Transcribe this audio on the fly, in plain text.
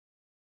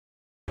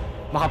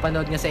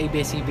makapanood nga sa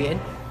ABS-CBN.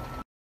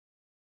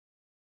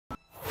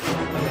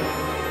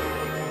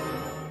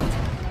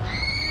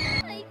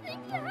 I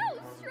think the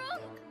house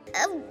shrunk.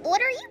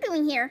 What are you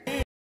doing here?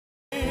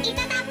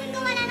 Itatapon ko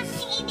wala na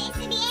kasing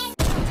ABS-CBN.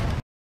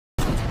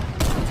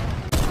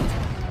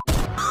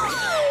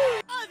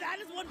 Oh, that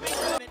is one big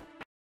rabbit.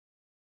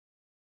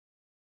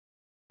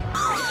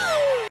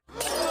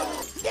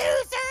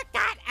 Loser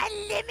got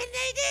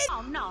eliminated.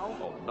 Oh no.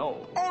 Oh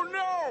no. Oh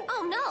no.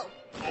 Oh no.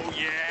 Oh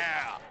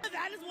yeah.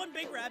 That is one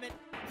big rabbit.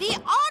 The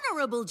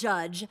honorable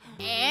judge.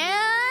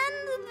 And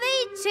they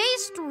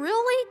taste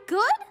really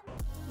good?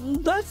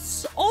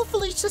 That's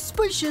awfully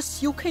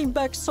suspicious. You came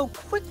back so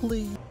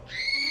quickly.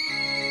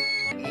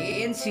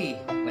 ANC,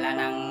 wala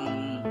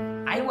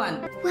nang I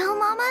want. Well,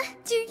 Mama,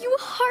 do you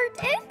heart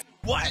it?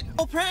 What?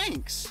 Oh,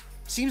 pranks.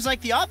 Seems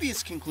like the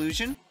obvious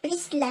conclusion.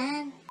 Please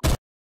lang.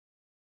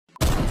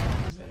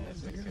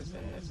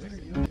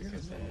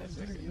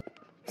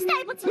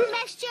 Stay with some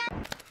question.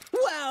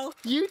 Wow,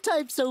 you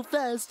type so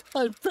fast.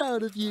 I'm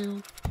proud of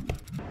you.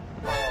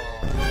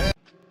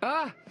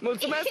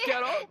 Mulțumesc,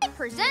 Carol. I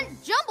present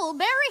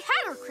Jumbleberry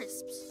Hatter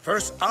Crisps.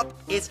 First up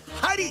is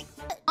Heidi.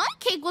 My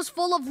cake was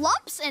full of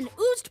lumps and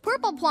oozed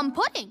purple plum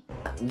pudding.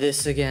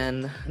 This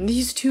again.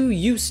 These two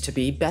used to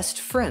be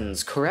best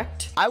friends,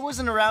 correct? I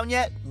wasn't around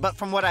yet, but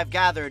from what I've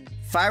gathered,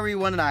 Fiery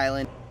won an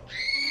island.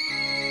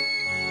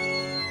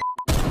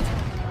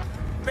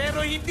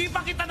 Pero hindi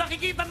pa kita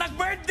nakikita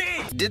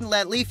nag-birthday! Didn't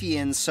let Leafy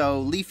in,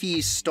 so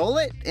Leafy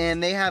stole it, and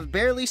they have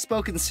barely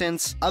spoken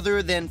since, other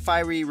than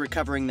Fiery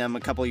recovering them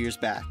a couple years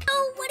back.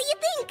 Oh, what do you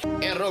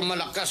think? Pero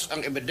malakas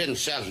ang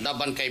ebidensya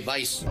laban kay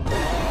Vice.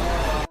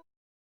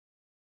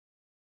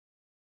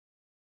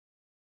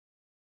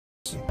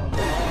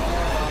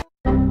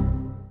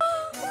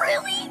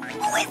 Really?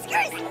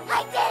 Whiskers!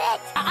 I did it!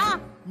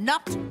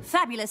 Not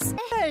fabulous.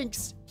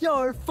 Thanks,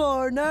 you're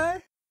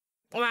foreigner.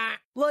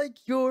 Like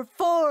you're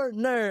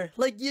foreigner.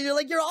 Like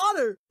your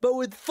honor, but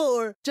with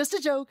four. Just a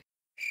joke.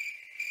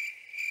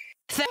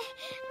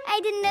 I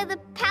didn't know the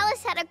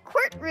palace had a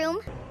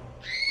courtroom.